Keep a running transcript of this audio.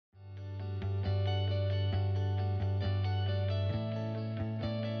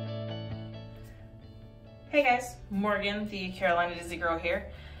Hey guys, Morgan, the Carolina Disney Girl here,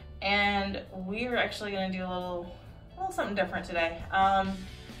 and we're actually going to do a little something different today,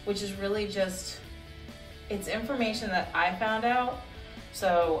 which is really just, it's information that I found out,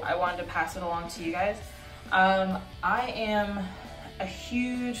 so I wanted to pass it along to you guys. I am a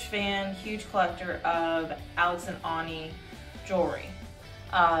huge fan, huge collector of Alex and Ani jewelry,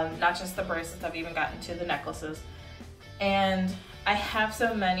 not just the bracelets, I've even gotten to the necklaces, and I have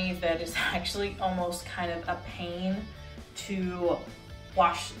so many that it's actually almost kind of a pain to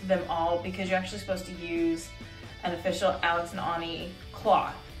wash them all because you're actually supposed to use an official Alex and Ani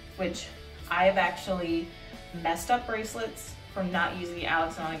cloth, which I have actually messed up bracelets from not using the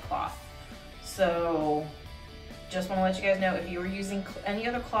Alex and Ani cloth. So just want to let you guys know, if you were using any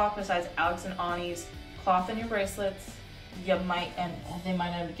other cloth besides Alex and Ani's cloth in your bracelets, they might end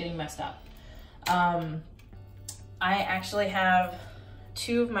up getting messed up. I actually have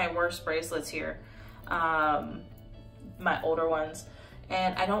two of my worst bracelets here, my older ones,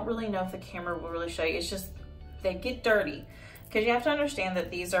 and I don't really know if the camera will really show you. It's just, they get dirty because you have to understand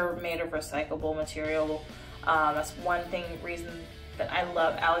that these are made of recyclable material. That's one reason that I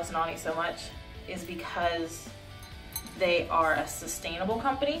love Alex and Ani so much, is because they are a sustainable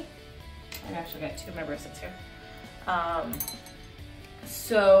company. I've actually got two of my bracelets here.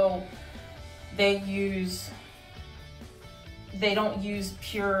 So they don't use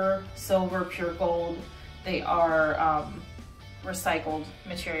pure silver, pure gold. They are recycled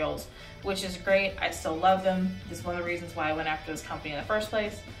materials, which is great. I still love them. This is one of the reasons why I went after this company in the first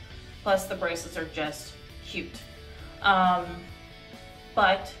place. Plus the bracelets are just cute.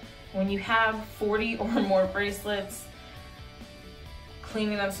 But when you have 40 or more bracelets,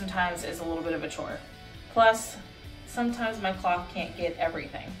 cleaning them sometimes is a little bit of a chore. Plus, sometimes my cloth can't get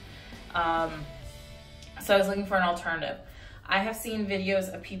everything. So I was looking for an alternative. I have seen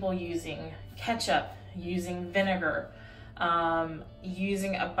videos of people using ketchup, using vinegar,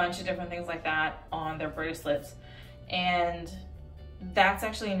 using a bunch of different things like that on their bracelets. And that's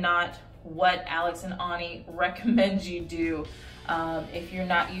actually not what Alex and Ani recommends you do. If you're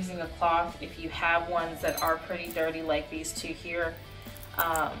not using a cloth, if you have ones that are pretty dirty like these two here,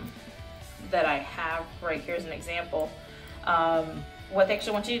 that I have right here as an example, what they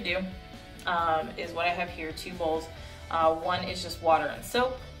actually want you to do is what I have here, two bowls. One is just water and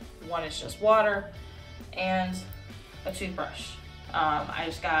soap, one is just water, and a toothbrush. I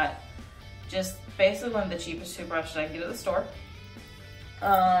just got basically one of the cheapest toothbrushes I can get at the store.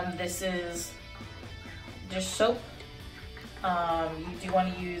 This is dish soap. You do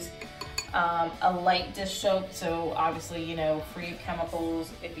want to use a light dish soap, so obviously, you know, free of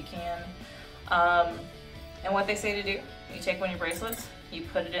chemicals if you can. And what they say to do, you take one of your bracelets, you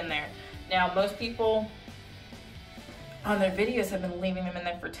put it in there. Now, most people on their videos have been leaving them in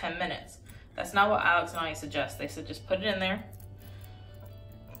there for 10 minutes. That's not what Alex and Ani suggest. They said just put it in there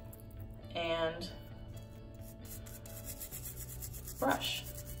and brush.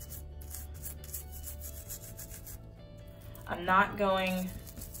 I'm not going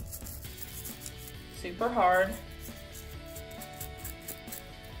super hard.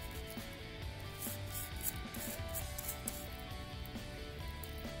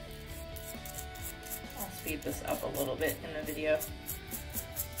 Speed this up a little bit in the video.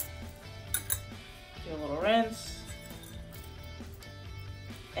 Do a little rinse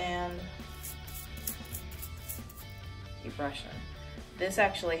and keep brushing. This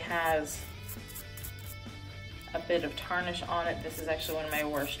actually has a bit of tarnish on it. This is actually one of my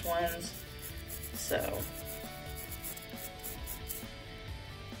worst ones. So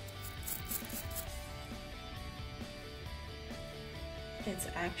it's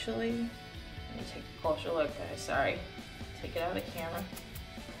actually, let me take a closer look, guys, sorry. Take it out of the camera.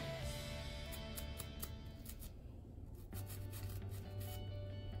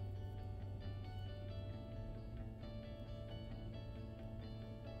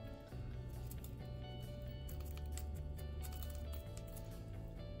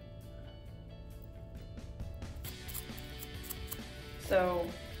 So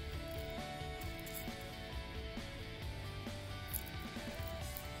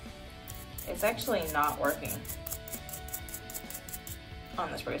it's actually not working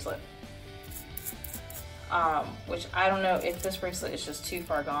on this bracelet, which I don't know if this bracelet is just too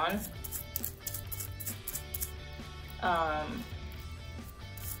far gone,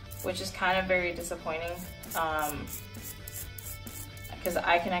 which is kind of very disappointing, because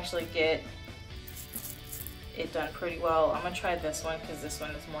I can actually get it done pretty well. I'm gonna try this one because this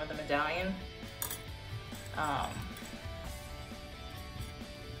one is more the medallion. I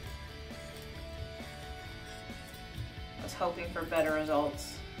was hoping for better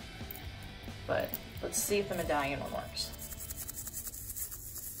results, but Let's see if the medallion one works.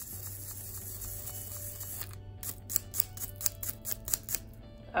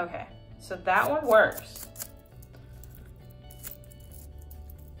 Okay, so that one works.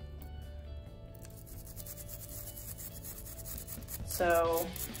 So,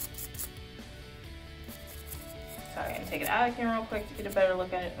 sorry, I'm gonna take it out of here real quick to get a better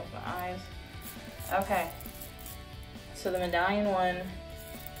look at it with my eyes. Okay, so the medallion one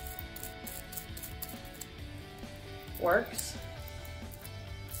works,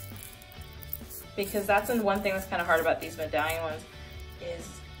 because that's one thing that's kind of hard about these medallion ones, is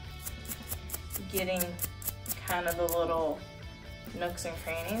getting kind of the little nooks and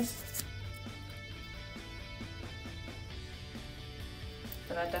crannies.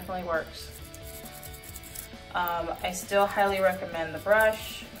 So that definitely works. I still highly recommend the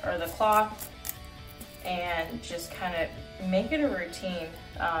brush or the cloth, and just kind of make it a routine.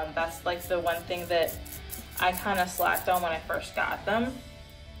 That's like the one thing that I kind of slacked on when I first got them,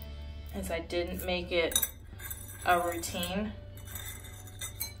 is I didn't make it a routine.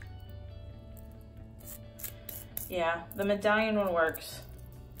 Yeah, the medallion one works.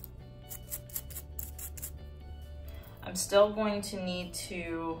 I'm still going to need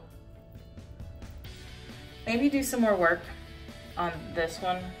to maybe do some more work on this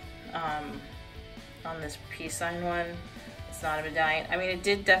one, on this peace sign one. It's not a medallion. I mean, it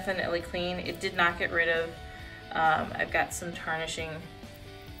did definitely clean. It did not get rid of, I've got some tarnishing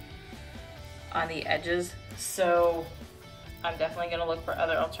on the edges, so I'm definitely gonna look for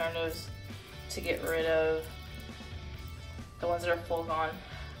other alternatives to get rid of the ones that are full gone.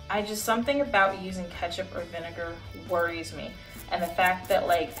 Something about using ketchup or vinegar worries me. And the fact that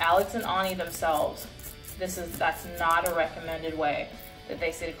like Alex and Ani themselves, that's not a recommended way that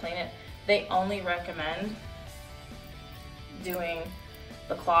they say to clean it. They only recommend doing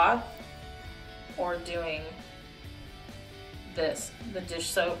the cloth or doing this, the dish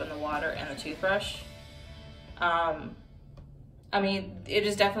soap and the water and the toothbrush. I mean, it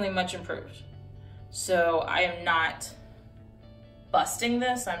is definitely much improved. So I am not busting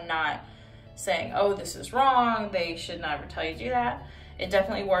this. I'm not saying, oh, this is wrong, they should never tell you to do that. It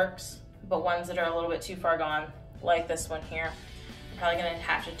definitely works, but ones that are a little bit too far gone, like this one here, I'm probably gonna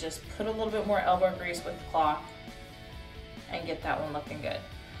have to just put a little bit more elbow grease with the cloth and get that one looking good.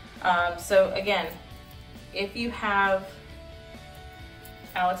 So again, if you have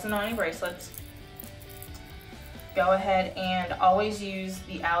Alex and Ani bracelets, go ahead and always use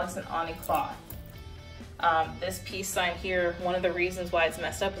the Alex and Ani cloth. This peace sign here, one of the reasons why it's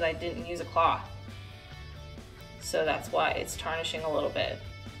messed up is I didn't use a cloth. So that's why it's tarnishing a little bit.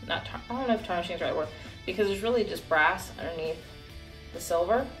 I don't know if tarnishing is the right word, because there's really just brass underneath the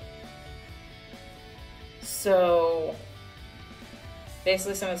silver. So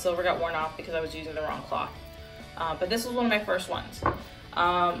basically some of the silver got worn off because I was using the wrong cloth. But this was one of my first ones.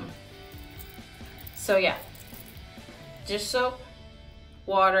 So yeah, dish soap,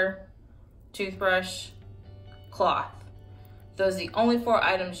 water, toothbrush, cloth. Those are the only 4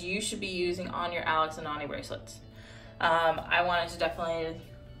 items you should be using on your Alex and Ani bracelets. I wanted to definitely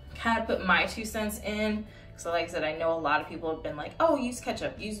kind of put my 2 cents in, because like I said, I know a lot of people have been like, oh, use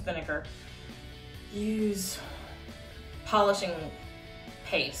ketchup, use vinegar, use polishing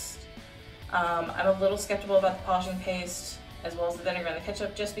paste. I'm a little skeptical about the polishing paste as well as the vinegar and the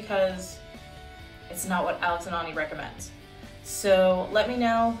ketchup, just because it's not what Alex and Ani recommends. So let me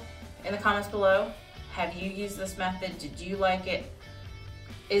know in the comments below, have you used this method? Did you like it?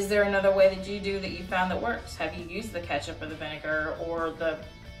 Is there another way that you do that you found that works? Have you used the ketchup or the vinegar or the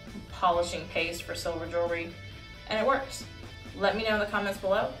polishing paste for silver jewelry and it works? Let me know in the comments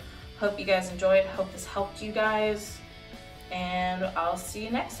below. Hope you guys enjoyed. Hope this helped you guys. And I'll see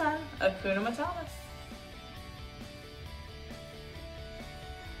you next time. Hakuna Matata.